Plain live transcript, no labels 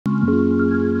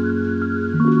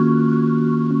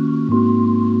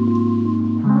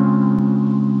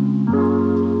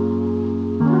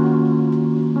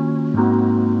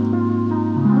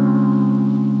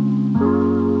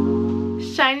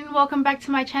back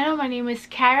to my channel. My name is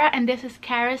Kara and this is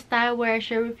Kara's Style, where I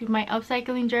share with you my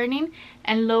upcycling journey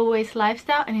and low waist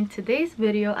lifestyle. And in today's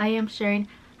video I am sharing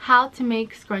how to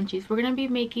make scrunchies. We're going to be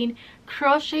making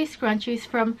crochet scrunchies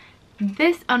from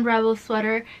this unraveled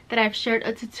sweater that I've shared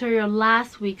a tutorial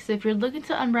last week. So if you're looking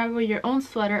to unravel your own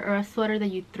sweater or a sweater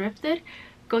that you thrifted,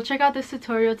 go check out this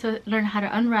tutorial to learn how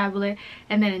to unravel it.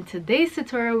 And then in today's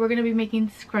tutorial we're going to be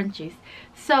making scrunchies.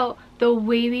 So the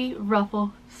wavy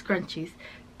ruffle scrunchies.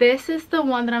 This is the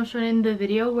one that I'm showing in the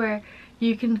video where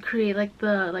you can create like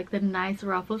the nice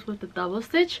ruffles with the double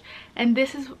stitch. And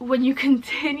this is when you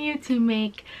continue to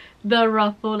make the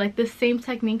ruffle like the same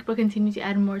technique but continue to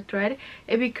add more thread,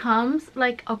 it becomes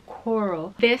like a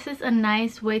coral. This is a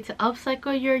nice way to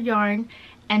upcycle your yarn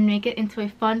and make it into a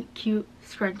fun, cute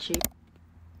scrunchie.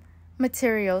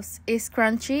 Materials: a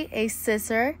scrunchie, a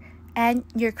scissor, and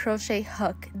your crochet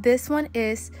hook. This one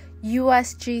is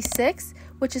USG 6,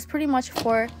 which is pretty much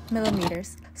 4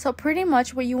 millimeters. So pretty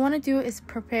much what you want to do is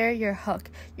prepare your hook.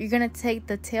 You're going to take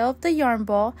the tail of the yarn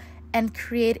ball and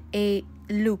create a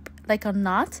loop, like a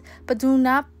knot, but do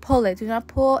not pull it. Do not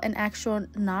pull an actual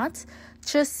knot.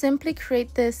 Just simply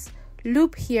create this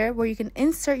loop here where you can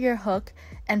insert your hook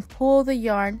and pull the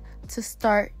yarn to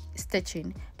start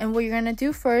stitching. And what you're going to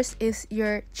do first is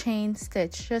your chain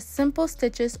stitch. Just simple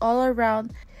stitches all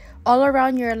around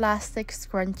your elastic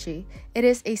scrunchie. It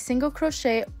is a single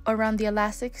crochet around the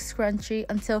elastic scrunchie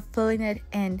until filling it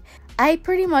in. I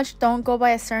pretty much don't go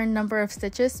by a certain number of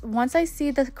stitches. Once I see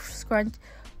the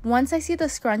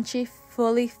scrunchie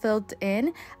fully filled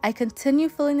in, I continue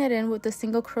filling it in with the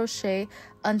single crochet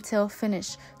until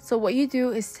finished. So what you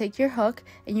do is take your hook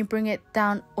and you bring it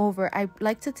down over. I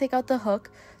like to take out the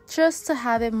hook just to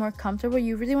have it more comfortable.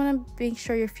 You really want to make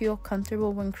sure you feel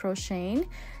comfortable when crocheting.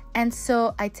 And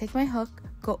so I take my hook,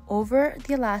 go over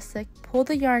the elastic, pull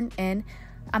the yarn in.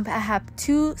 I have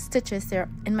 2 stitches there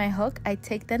in my hook. I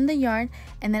take then the yarn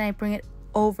and then I bring it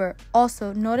over.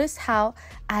 Also notice how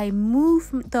I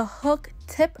move the hook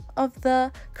tip of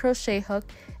the crochet hook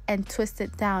and twist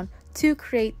it down to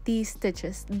create these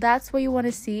stitches. That's what you want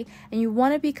to see, and you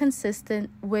want to be consistent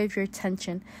with your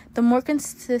tension. The more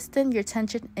consistent your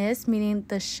tension is, meaning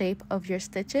the shape of your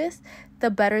stitches, the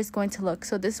better it's going to look.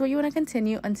 So this is what you want to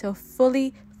continue until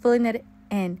fully filling it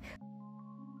in.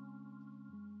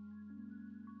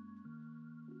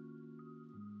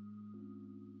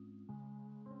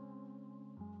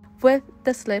 With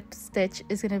the slip stitch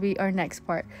is going to be our next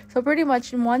part. So pretty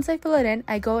much once I fill it in,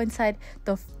 I go inside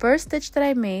the first stitch that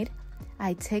I made.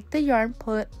 I take the yarn,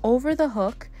 pull it over the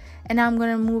hook, and now I'm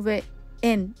going to move it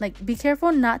in. Like, be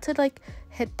careful not to like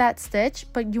hit that stitch,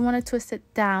 but you want to twist it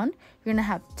down. You're going to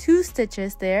have 2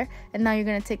 stitches there, and now you're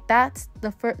going to take that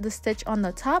the stitch on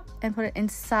the top and put it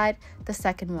inside the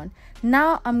second one.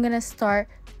 Now I'm going to start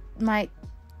my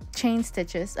chain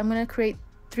stitches. I'm going to create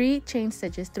 3 chain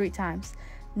stitches 3 times.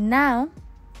 Now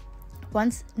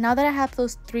that I have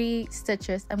those 3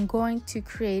 stitches, I'm going to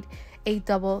create a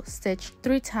double stitch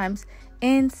 3 times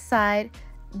inside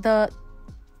the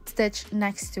stitch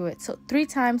next to it. So 3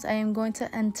 times I am going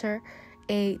to enter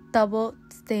a double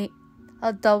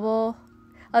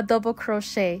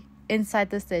crochet inside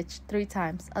the stitch 3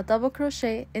 times, a double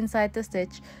crochet inside the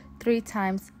stitch 3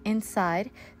 times inside.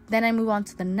 Then I move on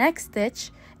to the next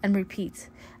stitch and repeat.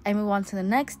 I move on to the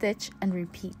next stitch and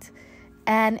repeat.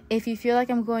 And if you feel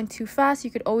like I'm going too fast, you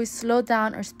could always slow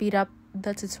down or speed up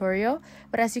the tutorial.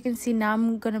 But as you can see, now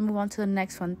I'm going to move on to the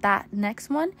next one. That next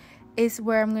one is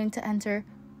where I'm going to enter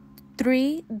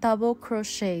 3 double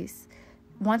crochets.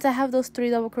 Once I have those 3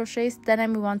 double crochets, then I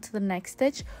move on to the next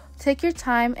stitch. Take your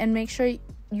time and make sure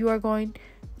you are going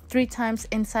 3 times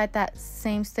inside that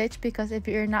same stitch, because if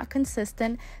you're not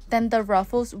consistent, then the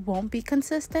ruffles won't be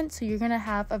consistent. So you're going to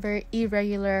have a very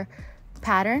irregular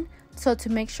pattern. So to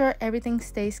make sure everything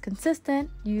stays consistent,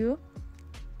 you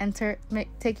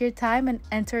take your time and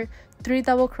enter 3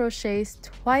 double crochets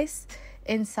twice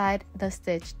inside the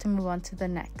stitch to move on to the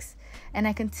next. And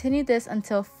I continue this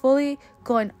until fully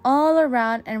going all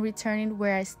around and returning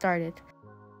where I started.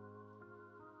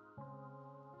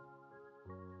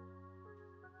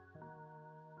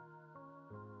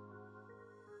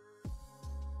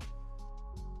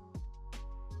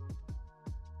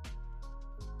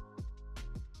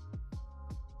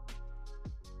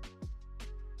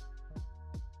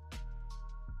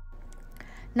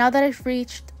 Now that I've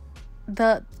reached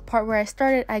the part where I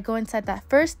started, I go inside that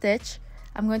first stitch.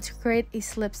 I'm going to create a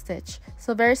slip stitch.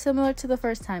 So very similar to the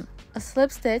first time, a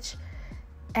slip stitch,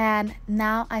 and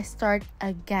now I start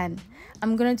again.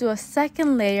 I'm going to do a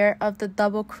second layer of the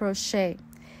double crochet.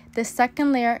 The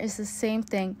second layer is the same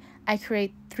thing. I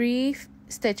create 3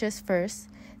 stitches first,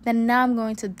 Then now I'm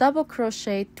going to double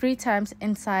crochet 3 times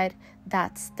inside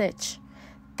that stitch.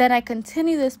 Then I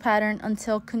continue this pattern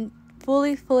until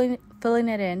fully filling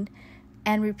it in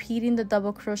and repeating the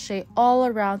double crochet all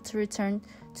around to return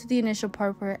to the initial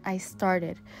part where I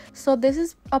started. So this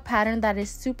is a pattern that is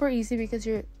super easy because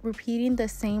you're repeating the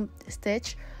same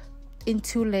stitch in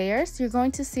 2 layers. You're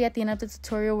going to see at the end of the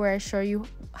tutorial where I show you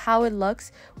how it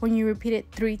looks when you repeat it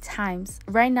 3 times.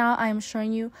 Right now I am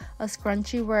showing you a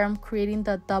scrunchie where I'm creating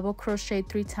the double crochet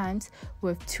 3 times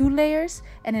with 2 layers,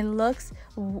 and it looks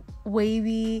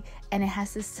wavy and it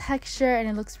has this texture and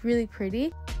it looks really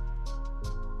pretty.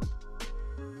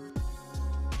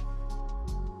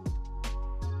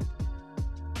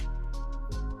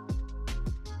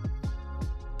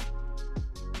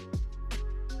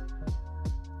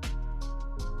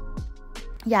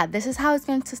 Yeah, this is how it's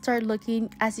going to start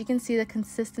looking. As you can see, the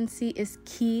consistency is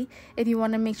key if you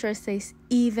want to make sure it stays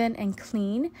even and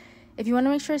clean. If you want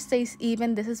to make sure it stays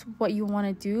even, this is what you want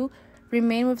to do.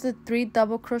 Remain with the 3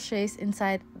 double crochets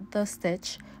inside the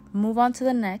stitch, move on to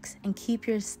the next, and keep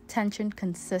your tension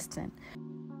consistent.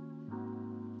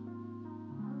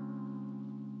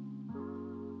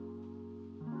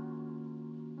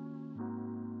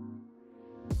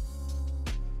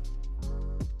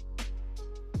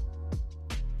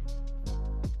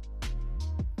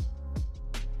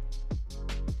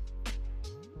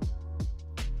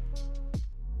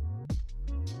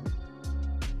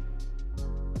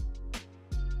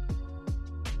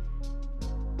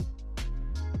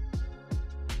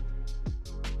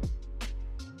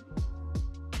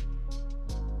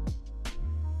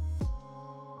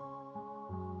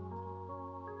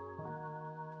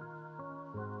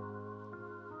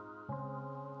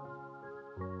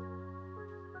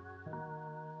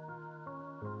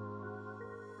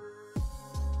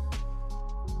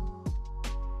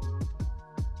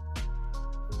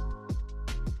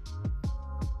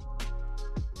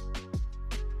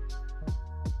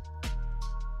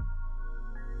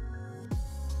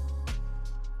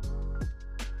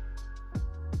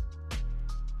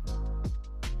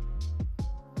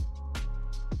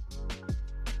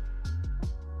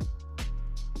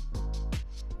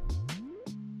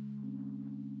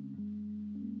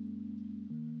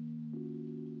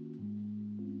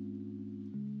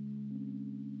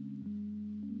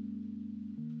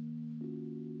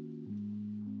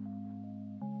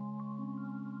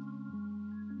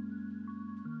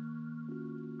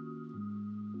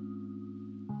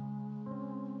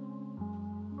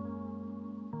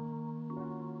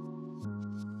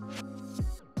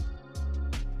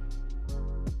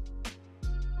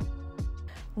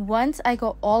 Once I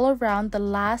go all around, the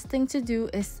last thing to do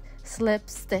is slip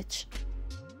stitch.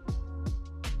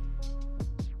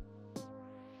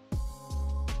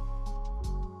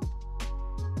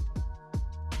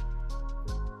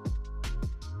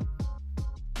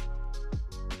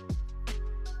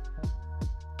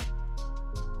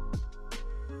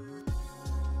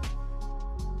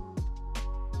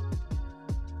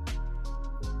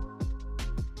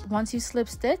 Once you slip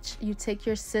stitch, you take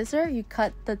your scissor, you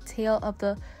cut the tail of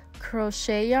the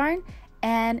crochet yarn,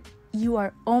 and you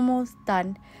are almost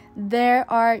done. There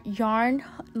are yarn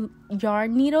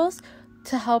needles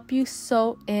to help you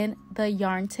sew in the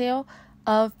yarn tail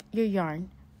of your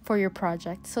yarn for your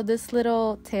project. So this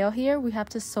little tail here, we have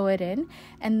to sew it in.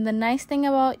 And the nice thing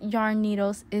about yarn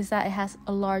needles is that it has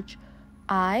a large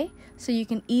eye, so you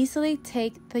can easily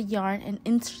take the yarn and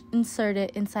insert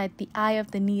it inside the eye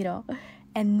of the needle.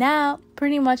 And now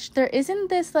pretty much there isn't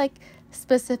this like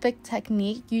specific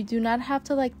technique. You do not have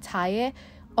to like tie it.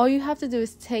 All you have to do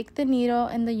is take the needle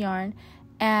and the yarn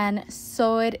and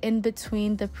sew it in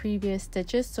between the previous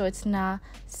stitches so it's not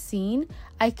seen.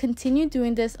 I continue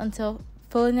doing this until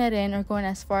filling it in or going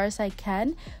as far as I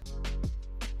can.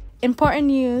 Important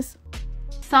news: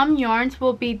 some yarns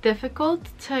will be difficult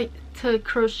to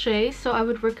crochet, so I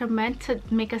would recommend to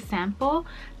make a sample.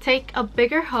 Take a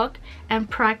bigger hook and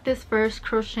practice first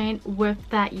crocheting with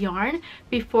that yarn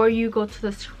before you go to the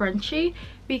scrunchie,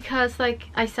 because like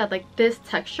I said, like this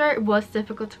texture was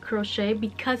difficult to crochet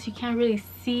because you can't really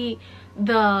see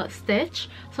the stitch.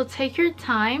 So take your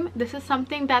time. This is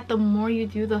something that the more you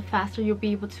do, the faster you'll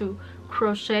be able to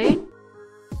crochet.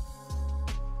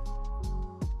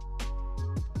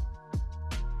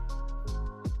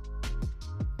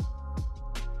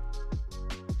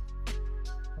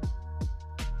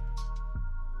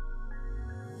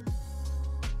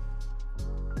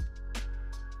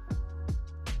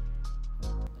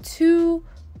 To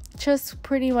just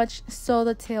pretty much sew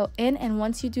the tail in, and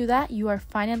once you do that, you are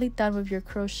finally done with your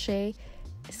crochet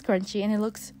scrunchie, and it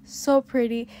looks so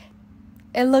pretty.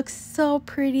 It looks so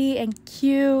pretty and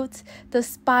cute. The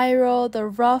spiral, the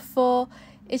ruffle,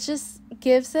 it just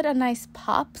gives it a nice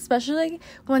pop, especially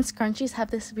when scrunchies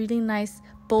have this really nice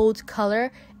bold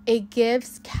color. It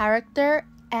gives character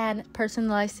and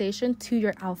personalization to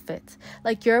your outfit.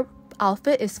 Like, your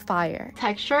outfit is fire.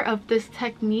 Texture of this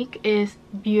technique is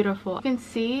beautiful. You can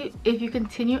see if you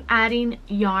continue adding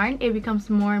yarn, it becomes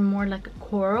more and more like a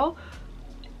coral.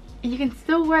 You can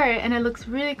still wear it and it looks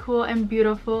really cool and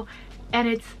beautiful, and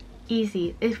it's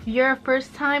easy. If you're a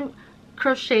first time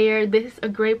crocheter, this is a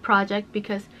great project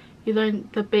because you learn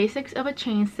the basics of a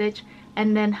chain stitch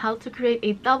and then how to create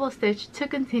a double stitch to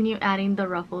continue adding the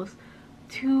ruffles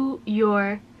to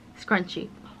your scrunchie.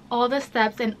 All the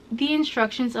steps and the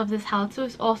instructions of this how-to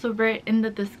is also right in the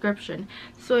description.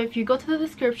 So if you go to the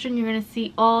description, you're going to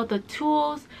see all the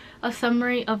tools, a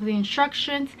summary of the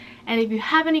instructions, and if you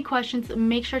have any questions,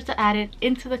 make sure to add it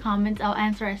into the comments. I'll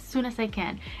answer as soon as I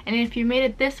can. And if you made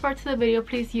it this far to the video,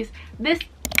 please use this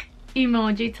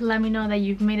emoji to let me know that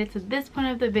you've made it to this point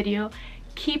of the video.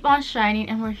 Keep on shining,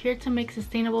 and we're here to make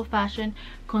sustainable fashion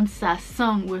con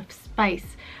sazon, with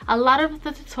spice. A lot of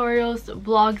the tutorials,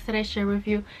 vlogs that I share with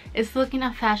you is looking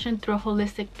at fashion through a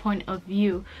holistic point of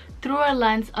view, through a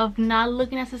lens of not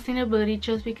looking at sustainability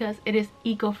just because it is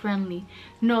eco-friendly.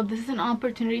 No, this is an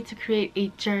opportunity to create a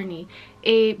journey,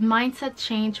 a mindset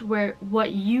change where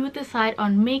what you decide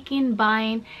on making,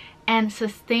 buying, and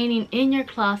sustaining in your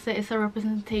closet is a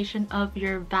representation of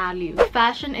your value.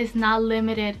 Fashion is not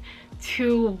limited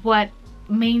to what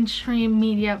mainstream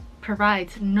media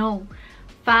provides. No,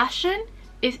 fashion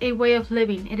is a way of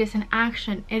living. It is an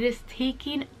action. It is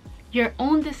taking your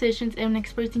own decisions and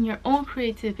expressing your own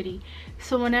creativity.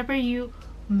 So whenever you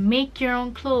make your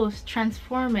own clothes,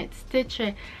 transform it, stitch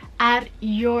it, add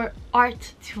your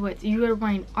art to it. You are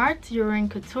wearing art, you're wearing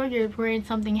couture, you're wearing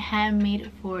something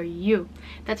handmade for you.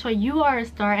 That's why you are a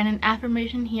star. And an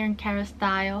affirmation here in Kara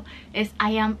Style is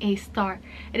I am a star.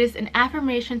 It is an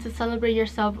affirmation to celebrate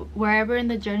yourself wherever in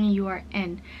the journey you are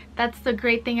in. That's the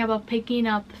great thing about picking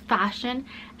up fashion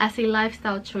as a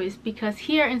lifestyle choice, because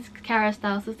here in Kara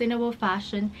Style, sustainable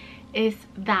fashion is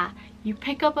that you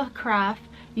pick up a craft,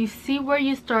 you see where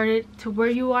you started to where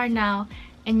you are now,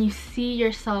 and you see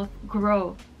yourself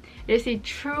grow. It is a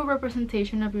true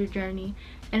representation of your journey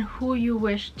and who you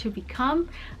wish to become,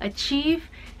 achieve,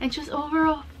 and just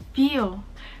overall feel.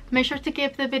 Make sure to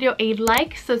give the video a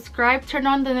like, subscribe, turn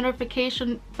on the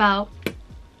notification bell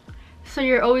so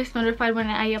you're always notified when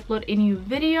I upload a new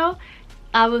video.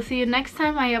 I will see you next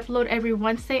time. I upload every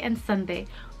Wednesday and Sunday.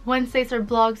 Wednesdays are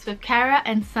vlogs with Kara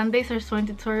and Sundays are sewing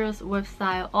tutorials with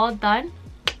Style, all done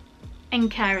in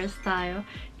Kara Style.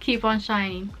 Keep on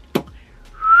shining.